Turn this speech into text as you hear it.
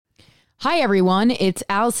Hi, everyone. It's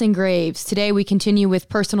Allison Graves. Today, we continue with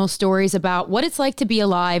personal stories about what it's like to be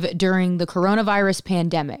alive during the coronavirus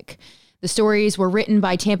pandemic. The stories were written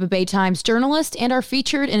by Tampa Bay Times journalists and are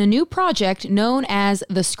featured in a new project known as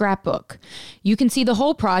The Scrapbook. You can see the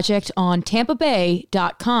whole project on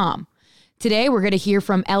tampabay.com. Today, we're going to hear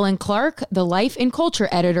from Ellen Clark, the life and culture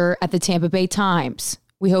editor at the Tampa Bay Times.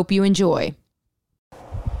 We hope you enjoy.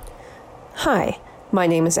 Hi, my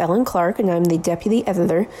name is Ellen Clark, and I'm the deputy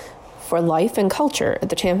editor for Life and Culture at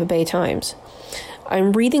the Tampa Bay Times.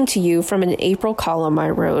 I'm reading to you from an April column I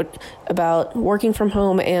wrote about working from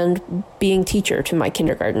home and being teacher to my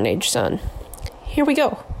kindergarten-age son. Here we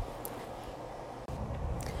go.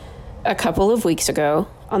 A couple of weeks ago,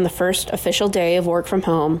 on the first official day of work from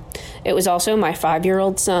home, it was also my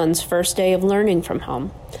 5-year-old son's first day of learning from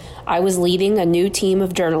home. I was leading a new team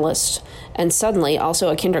of journalists and suddenly also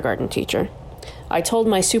a kindergarten teacher. I told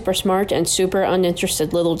my super smart and super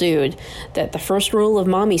uninterested little dude that the first rule of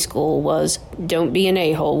mommy school was don't be an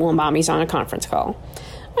a-hole while mommy's on a conference call.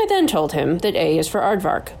 I then told him that A is for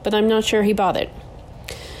aardvark, but I'm not sure he bought it.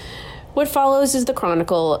 What follows is the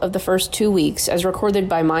chronicle of the first 2 weeks as recorded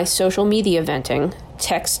by my social media venting,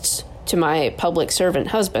 texts to my public servant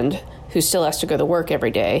husband, who still has to go to work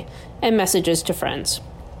every day, and messages to friends.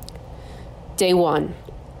 Day 1.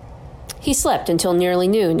 He slept until nearly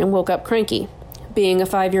noon and woke up cranky. Being a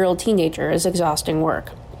 5-year-old teenager is exhausting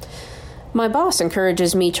work. My boss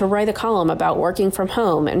encourages me to write a column about working from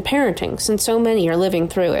home and parenting since so many are living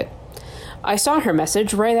through it. I saw her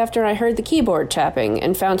message right after I heard the keyboard tapping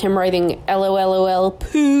and found him writing LOLOL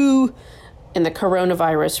poo in the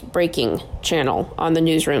coronavirus breaking channel on the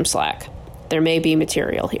newsroom Slack. There may be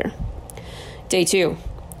material here. Day 2.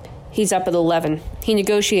 He's up at 11. He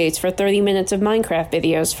negotiates for 30 minutes of Minecraft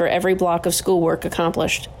videos for every block of schoolwork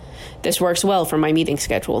accomplished. This works well for my meeting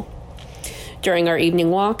schedule. During our evening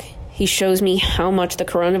walk, he shows me how much the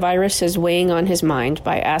coronavirus is weighing on his mind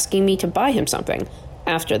by asking me to buy him something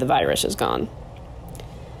after the virus is gone.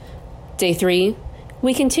 Day 3,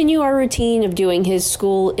 we continue our routine of doing his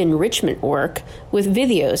school enrichment work with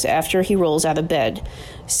videos after he rolls out of bed,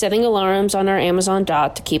 setting alarms on our Amazon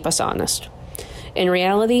Dot to keep us honest. In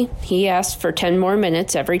reality, he asks for 10 more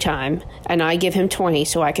minutes every time, and I give him 20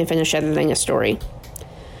 so I can finish editing a story.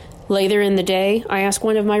 Later in the day, I ask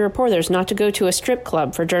one of my reporters not to go to a strip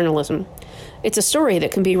club for journalism. It's a story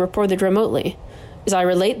that can be reported remotely. As I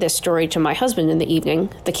relate this story to my husband in the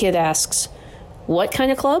evening, the kid asks, "What kind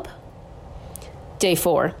of club?" Day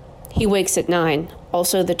 4. He wakes at 9,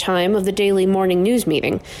 also the time of the daily morning news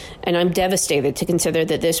meeting, and I'm devastated to consider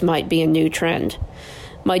that this might be a new trend.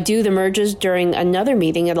 My dude emerges during another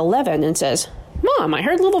meeting at 11 and says, "Mom, I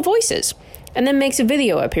heard little voices," and then makes a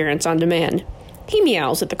video appearance on demand. He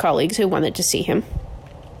meows at the colleagues who wanted to see him.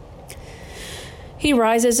 He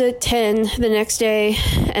rises at 10 the next day,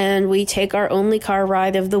 and we take our only car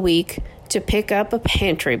ride of the week to pick up a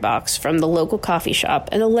pantry box from the local coffee shop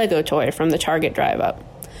and a Lego toy from the Target drive-up.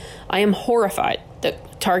 I am horrified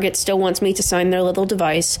that Target still wants me to sign their little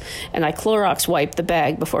device, and I Clorox wipe the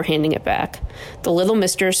bag before handing it back. The little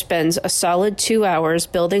mister spends a solid 2 hours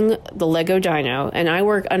building the Lego dino, and I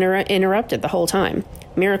work uninterrupted the whole time.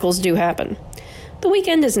 Miracles do happen. The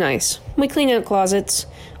weekend is nice. We clean out closets.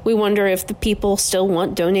 We wonder if the people still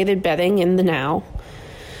want donated bedding in the now.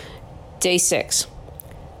 Day 6.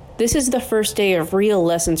 This is the first day of real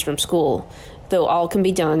lessons from school, though all can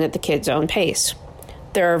be done at the kid's own pace.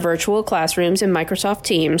 There are virtual classrooms in Microsoft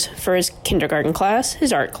Teams for his kindergarten class,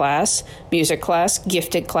 his art class, music class,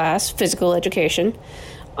 gifted class, physical education.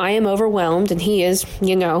 I am overwhelmed, and he is,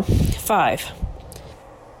 5.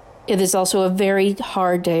 It is also a very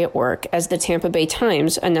hard day at work, as the Tampa Bay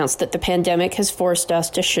Times announced that the pandemic has forced us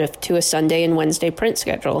to shift to a Sunday and Wednesday print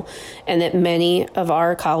schedule, and that many of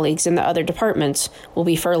our colleagues in the other departments will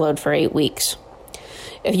be furloughed for 8 weeks.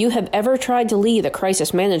 If you have ever tried to lead a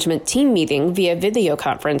crisis management team meeting via video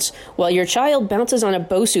conference while your child bounces on a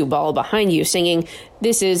Bosu ball behind you singing,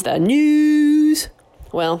 "This is the news,"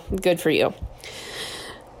 well, good for you.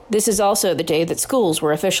 This is also the day that schools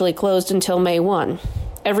were officially closed until May 1.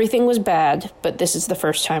 Everything was bad, but this is the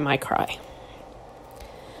first time I cry.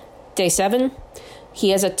 Day 7.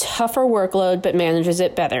 He has a tougher workload but manages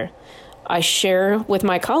it better. I share with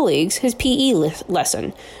my colleagues his PE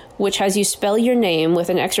lesson, which has you spell your name with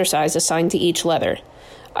an exercise assigned to each letter.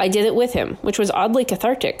 I did it with him, which was oddly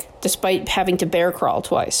cathartic, despite having to bear crawl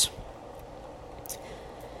twice.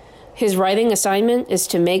 His writing assignment is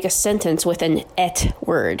to make a sentence with an "et"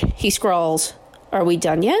 word. He scrawls, "Are we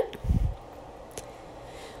done yet?"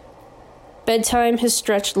 Bedtime has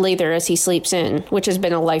stretched later as he sleeps in, which has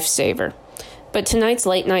been a lifesaver. But tonight's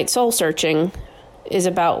late-night soul-searching is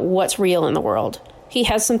about what's real in the world. He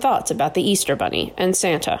has some thoughts about the Easter Bunny and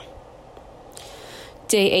Santa.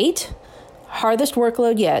 Day 8, hardest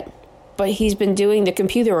workload yet, but he's been doing the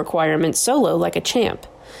computer requirements solo like a champ.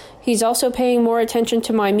 He's also paying more attention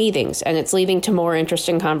to my meetings, and it's leading to more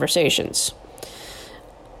interesting conversations.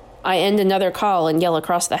 I end another call and yell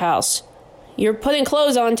across the house, "You're putting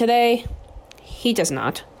clothes on today." He does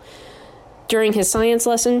not. During his science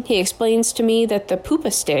lesson, he explains to me that the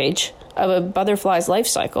pupa stage of a butterfly's life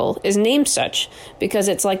cycle is named such because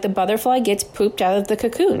it's like the butterfly gets pooped out of the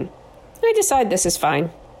cocoon. I decide this is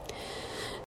fine.